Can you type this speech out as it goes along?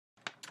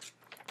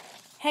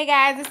Hey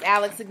guys, it's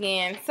Alex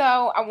again. So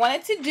I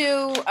wanted to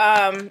do,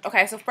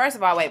 okay, so first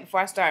of all, wait, before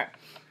I start,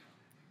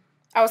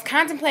 I was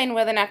contemplating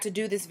whether or not to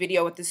do this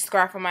video with this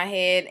scarf on my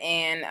head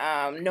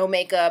and no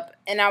makeup,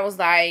 and I was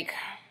like,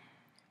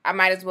 I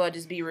might as well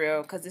just be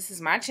real, because this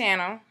is my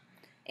channel,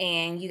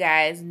 and you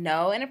guys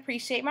know and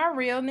appreciate my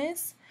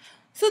realness.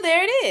 So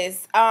there it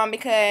is,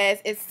 because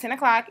it's 10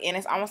 o'clock, and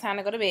it's almost time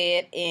to go to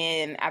bed,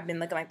 and I've been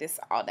looking like this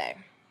all day.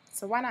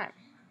 So why not?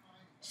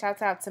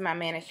 Shouts out to my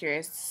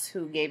manicurist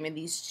who gave me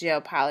these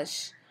gel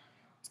polish.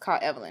 It's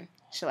called Evelyn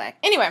Shellac.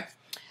 Anyway,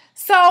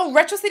 so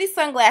Retro City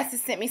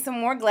Sunglasses sent me some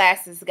more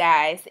glasses,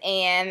 guys.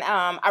 And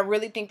I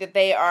really think that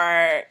they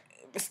are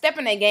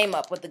stepping their game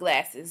up with the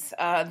glasses.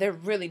 They're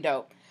really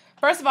dope.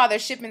 First of all, their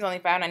shipping's only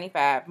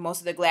 $5.95.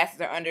 Most of the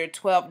glasses are under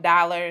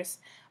 $12.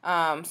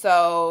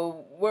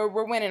 So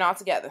we're winning all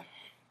together.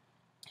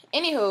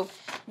 Anywho,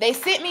 they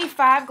sent me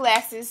 5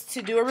 glasses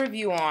to do a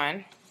review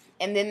on.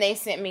 And then they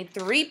sent me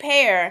 3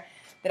 pair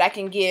that I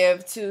can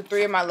give to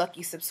 3 of my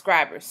lucky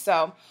subscribers.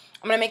 So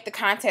I'm going to make the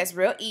contest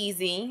real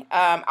easy.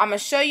 I'm going to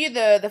show you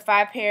the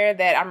 5 pair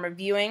that I'm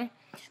reviewing.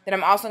 Then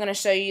I'm also going to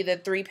show you the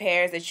 3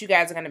 pairs that you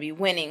guys are going to be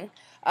winning.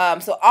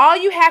 So all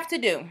you have to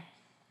do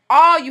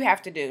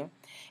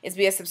is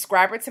be a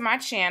subscriber to my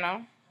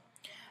channel.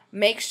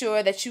 Make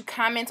sure that you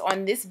comment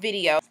on this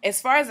video.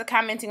 As far as the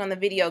commenting on the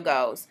video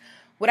goes,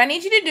 what I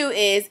need you to do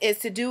is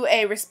to do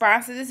a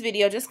response to this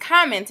video, just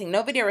commenting,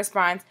 no video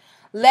response,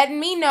 letting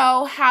me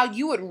know how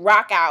you would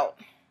rock out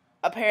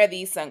a pair of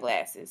these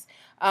sunglasses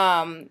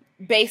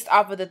based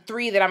off of the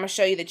 3 that I'm going to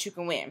show you that you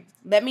can win.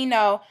 Let me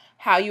know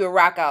how you would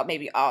rock out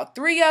maybe all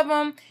 3 of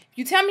them. If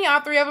you tell me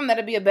all 3 of them,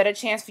 that'll be a better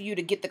chance for you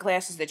to get the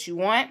glasses that you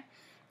want.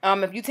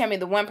 If you tell me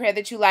the 1 pair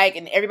that you like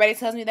and everybody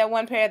tells me that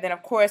 1 pair, then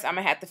of course I'm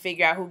going to have to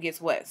figure out who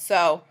gets what.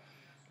 So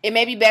it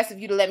may be best if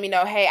you to let me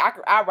know, hey,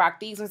 I'll rock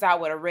these ones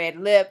out with a red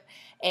lip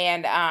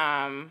and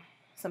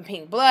some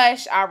pink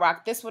blush. I'll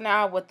rock this one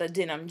out with the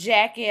denim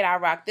jacket. I'll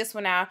rock this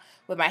one out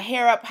with my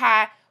hair up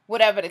high,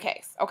 whatever the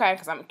case, okay,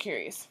 because I'm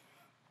curious.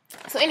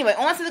 So anyway,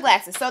 on to the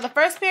glasses. So the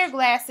first pair of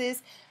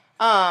glasses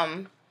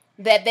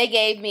that they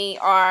gave me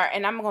are,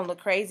 and I'm going to look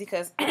crazy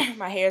because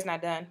my hair's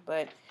not done,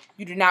 but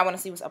you do not want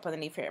to see what's up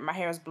underneath here. My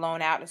hair is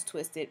blown out, it's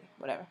twisted,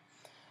 whatever.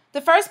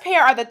 The first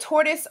pair are the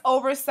tortoise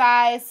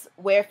oversized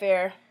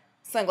Wayfair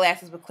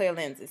sunglasses with clear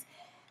lenses.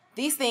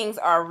 These things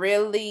are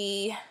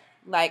really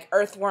like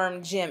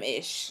earthworm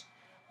gem-ish,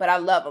 but I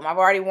love them. I've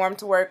already worn them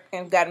to work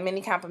and gotten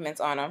many compliments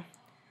on them.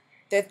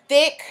 They're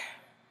thick,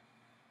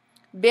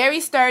 very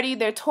sturdy.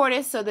 They're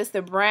tortoise, so there's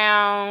the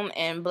brown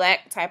and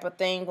black type of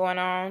thing going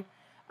on.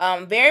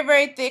 Very,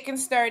 very thick and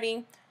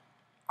sturdy.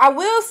 I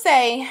will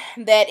say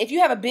that if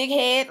you have a big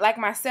head like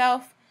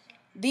myself,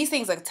 these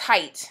things are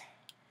tight.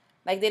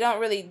 Like, they don't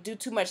really do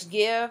too much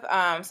give.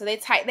 So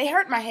they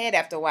hurt my head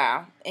after a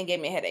while and gave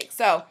me a headache.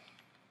 So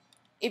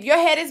if your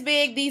head is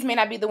big, these may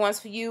not be the ones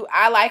for you.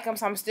 I like them,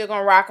 so I'm still going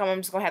to rock them.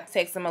 I'm just going to have to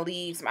take some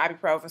Aleve, some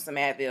ibuprofen, some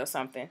Advil,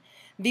 something.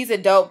 These are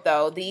dope,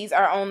 though. These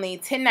are only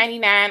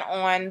 $10.99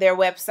 on their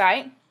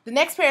website. The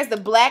next pair is the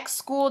black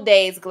school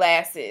days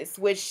glasses,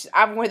 which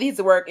I've worn these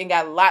to work and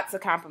got lots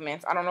of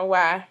compliments. I don't know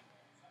why,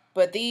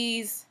 but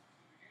these,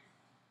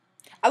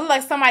 I look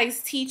like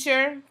somebody's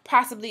teacher,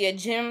 possibly a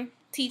gym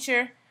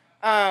teacher.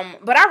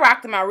 But I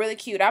rocked them out really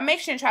cute. I'll make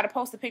sure and try to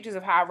post the pictures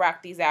of how I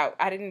rocked these out.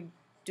 I didn't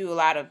do a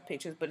lot of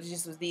pictures, but it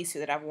just was these 2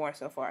 that I've worn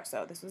so far.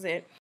 So this was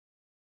it.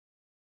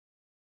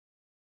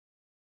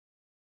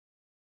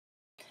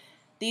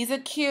 These are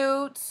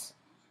cute.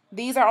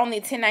 These are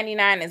only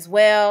 $10.99 as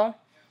well.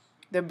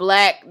 They're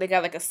black. They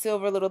got like a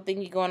silver little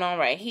thingy going on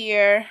right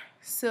here.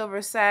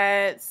 Silver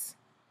sides.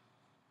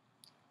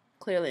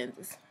 Clear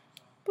lenses.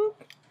 Boop.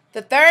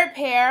 The third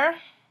pair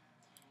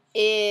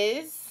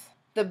is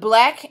the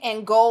black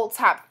and gold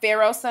top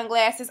Pharaoh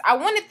sunglasses. I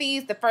wanted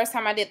these the first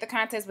time I did the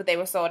contest, but they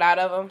were sold out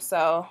of them.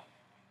 So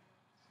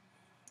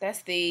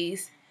that's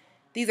these.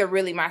 These are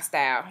really my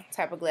style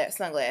type of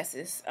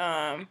sunglasses.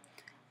 I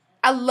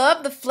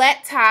love the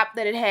flat top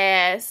that it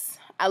has.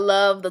 I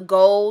love the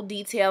gold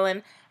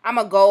detailing. I'm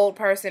a gold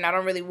person. I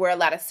don't really wear a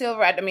lot of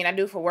silver. I mean, I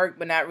do for work,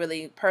 but not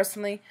really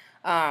personally.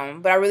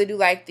 But I really do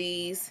like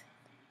these.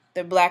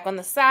 They're black on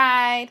the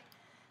side.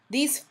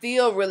 These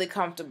feel really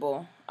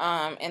comfortable.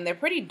 And they're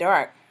pretty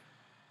dark.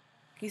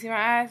 Can you see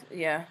my eyes?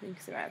 Yeah, you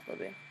can see my eyes a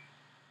little bit.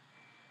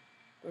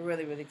 They're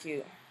really, really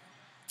cute.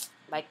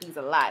 Like these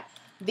a lot.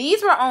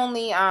 These were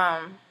only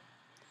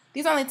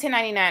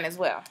 $10.99 as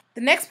well.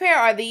 The next pair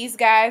are these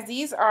guys.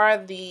 These are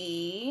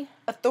the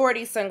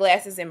Authority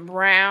sunglasses in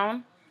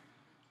brown.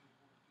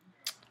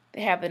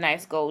 They have the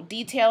nice gold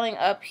detailing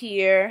up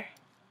here.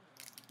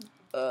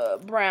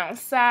 Brown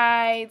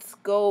sides,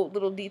 gold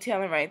little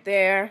detailing right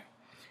there.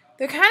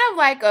 They're kind of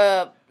like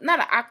a, not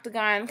an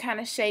octagon kind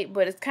of shape,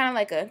 but it's kind of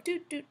like a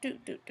doot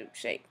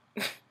shape.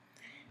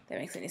 That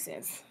makes any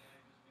sense.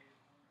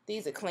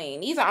 These are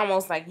clean. These are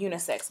almost like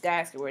unisex.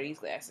 Guys can wear these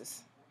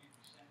glasses.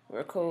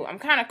 Real cool. I'm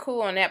kind of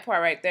cool on that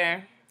part right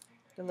there.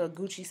 The little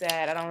Gucci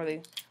side. I don't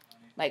really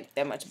like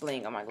that much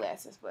bling on my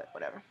glasses, but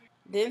whatever.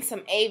 Then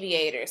some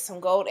aviators, some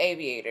gold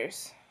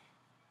aviators.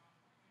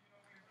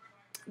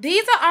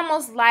 These are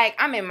almost like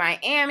I'm in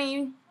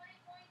Miami.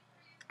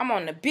 I'm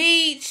on the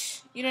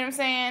beach. You know what I'm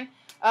saying?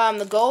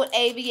 The gold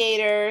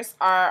aviators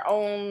are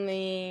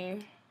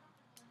only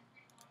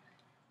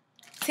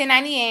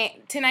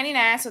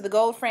 $10.99. So the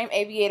gold frame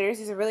aviators,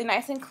 these are really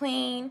nice and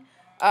clean.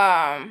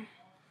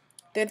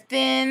 They're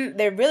thin.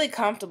 They're really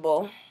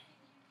comfortable.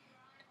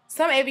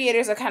 Some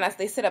aviators are kind of,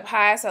 they sit up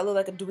high, so I look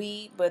like a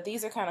dweeb, but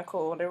these are kind of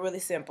cool. They're really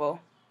simple.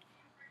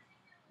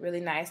 Really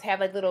nice. Have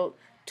like little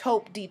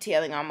taupe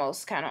detailing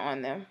almost kind of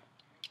on them.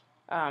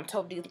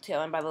 Taupe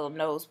detailing by the little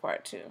nose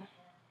part too.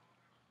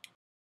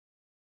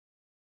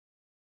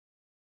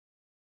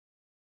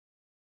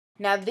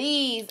 Now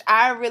these,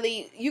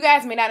 you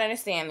guys may not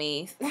understand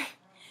these.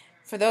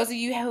 For those of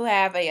you who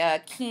have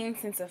a keen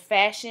sense of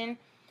fashion,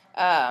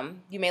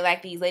 you may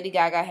like these. Lady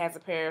Gaga has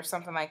a pair of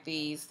something like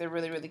these. They're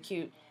really, really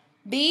cute.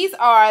 These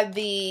are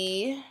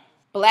the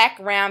black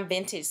round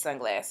vintage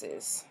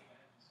sunglasses.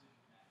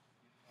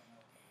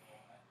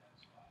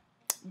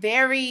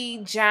 Very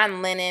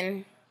John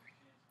Lennon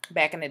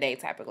back in the day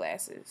type of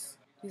glasses.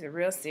 These are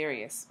real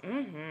serious.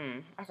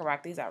 I can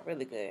rock these out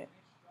really good.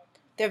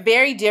 They're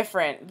very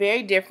different.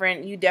 Very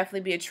different. You definitely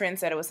be a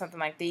trendsetter with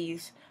something like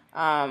these.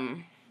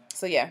 So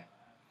yeah.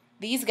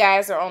 These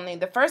guys are only,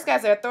 the first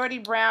guys are Authority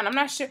Brown. I'm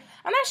not sure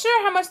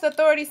how much the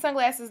Authority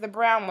sunglasses, the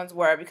brown ones,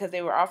 were because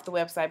they were off the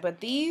website.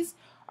 But these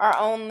are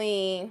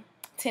only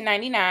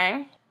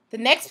 $10.99. The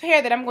next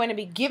pair that I'm going to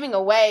be giving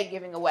away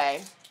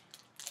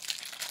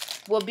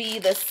will be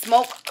the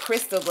smoke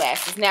crystal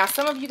glasses. Now,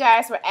 some of you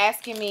guys were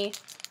asking me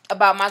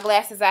about my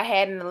glasses I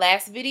had in the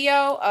last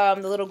video,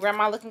 the little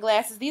grandma looking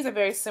glasses. These are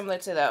very similar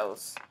to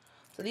those.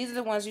 So these are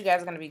the ones you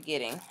guys are going to be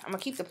getting. I'm going to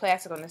keep the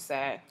plastic on this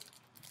side.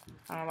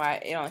 I don't know why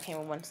it only came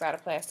with one side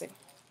of plastic.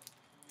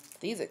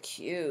 These are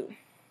cute.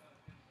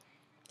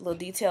 A little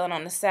detailing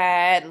on the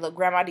side, a little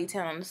grandma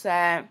detailing on the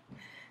side.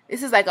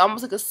 This is like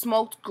almost like a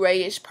smoked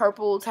grayish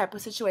purple type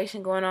of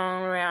situation going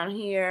on around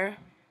here.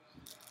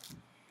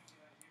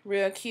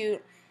 Real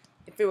cute.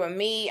 If it were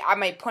me, I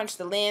might punch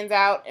the lens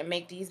out and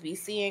make these be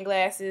seeing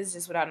glasses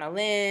just without no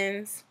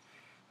lens.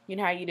 You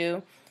know how you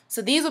do.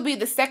 So these will be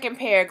the second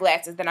pair of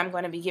glasses that I'm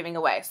going to be giving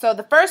away. So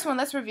the first one,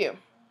 let's review.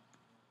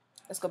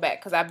 Let's go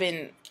back because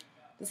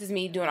this is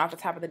me doing off the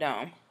top of the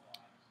dome.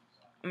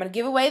 I'm going to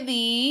give away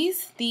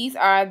these. These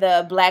are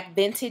the black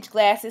vintage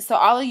glasses. So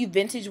all of you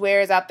vintage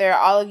wearers out there,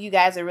 all of you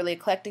guys are really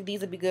eclectic. These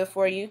will be good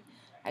for you.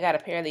 I got a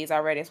pair of these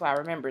already. That's why I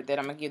remembered that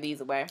I'm going to give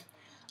these away.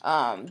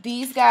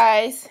 These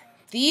guys,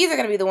 these are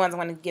going to be the ones I'm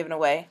going to be giving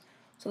away.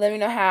 So let me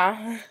know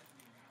how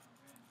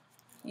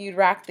you'd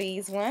rock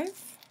these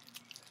ones.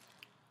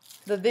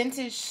 The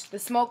vintage, the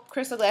smoke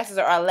crystal glasses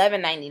are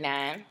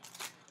 $11.99.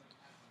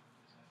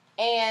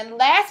 And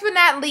last but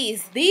not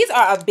least, these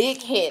are a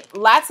big hit.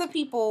 Lots of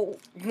people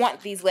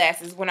want these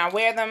glasses. When I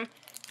wear them,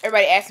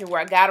 everybody asks me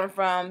where I got them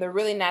from. They're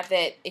really not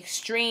that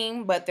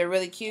extreme, but they're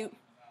really cute.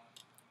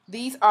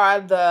 These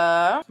are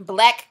the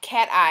black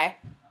cat eye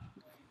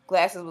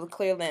glasses with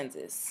clear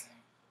lenses.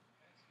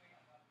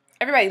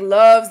 Everybody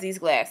loves these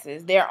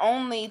glasses. They're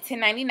only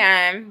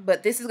 $10.99,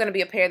 but this is going to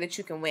be a pair that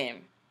you can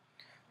win.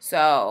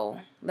 So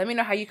let me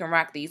know how you can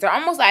rock these. They're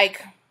almost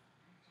like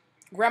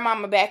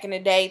grandmama back in the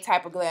day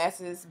type of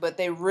glasses, but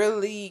they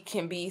really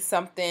can be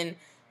something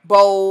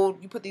bold.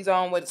 You put these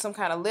on with some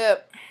kind of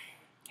lip,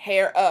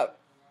 hair up.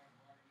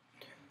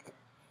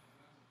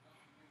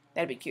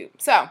 That'd be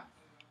cute. So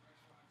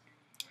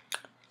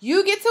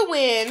you get to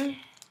win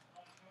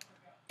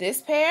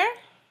this pair,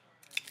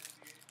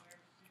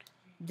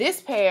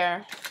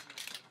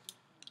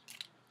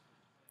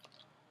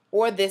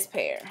 or this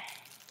pair.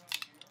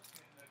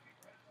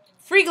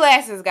 Free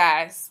glasses,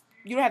 guys.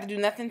 You don't have to do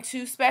nothing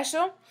too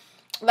special.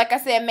 Like I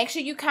said, make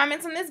sure you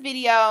comment on this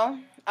video,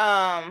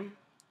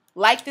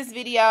 like this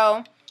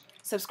video,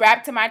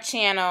 subscribe to my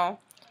channel.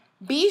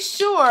 Be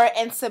sure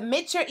and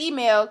submit your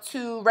email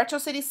to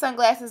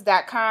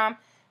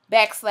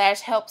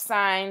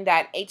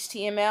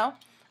retrocitysunglasses.com/helpsign.html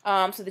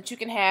so that you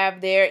can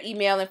have their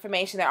email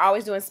information. They're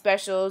always doing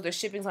specials. Their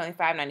shipping's only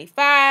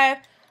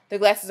 $5.95. Their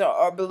glasses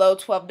are below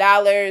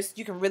 $12.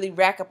 You can really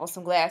rack up on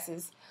some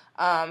glasses.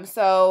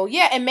 So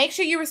yeah, and make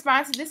sure you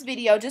respond to this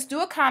video. Just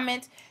do a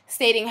comment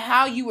stating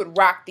how you would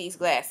rock these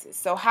glasses.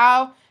 So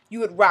how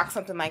you would rock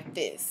something like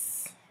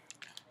this.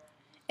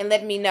 And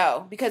let me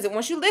know. Because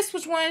once you list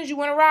which ones you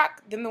want to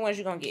rock, them the ones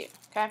you're going to get.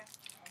 Okay?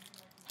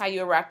 How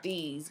you would rock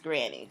these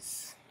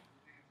grannies.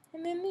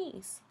 And then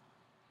these.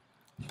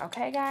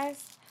 Okay,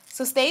 guys?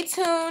 So stay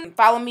tuned.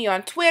 Follow me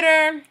on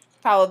Twitter.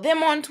 Follow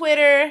them on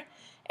Twitter.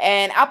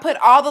 And I'll put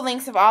all the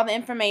links of all the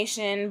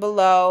information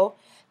below.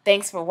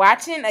 Thanks for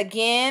watching.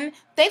 Again,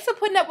 thanks for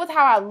putting up with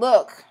how I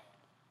look.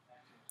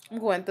 I'm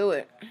going through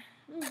it.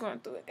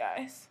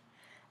 Guys.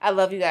 I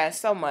love you guys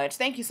so much.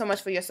 Thank you so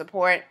much for your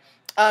support.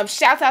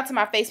 Shout out to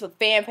my Facebook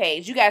fan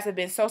page. You guys have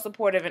been so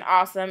supportive and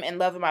awesome and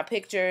loving my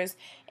pictures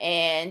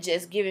and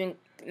just giving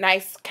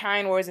nice,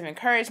 kind words of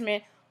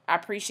encouragement. I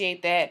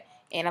appreciate that.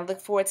 And I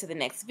look forward to the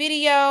next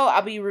video.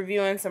 I'll be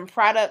reviewing some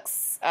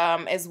products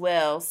as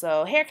well.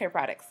 So, hair care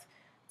products.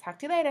 Talk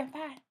to you later.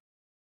 Bye.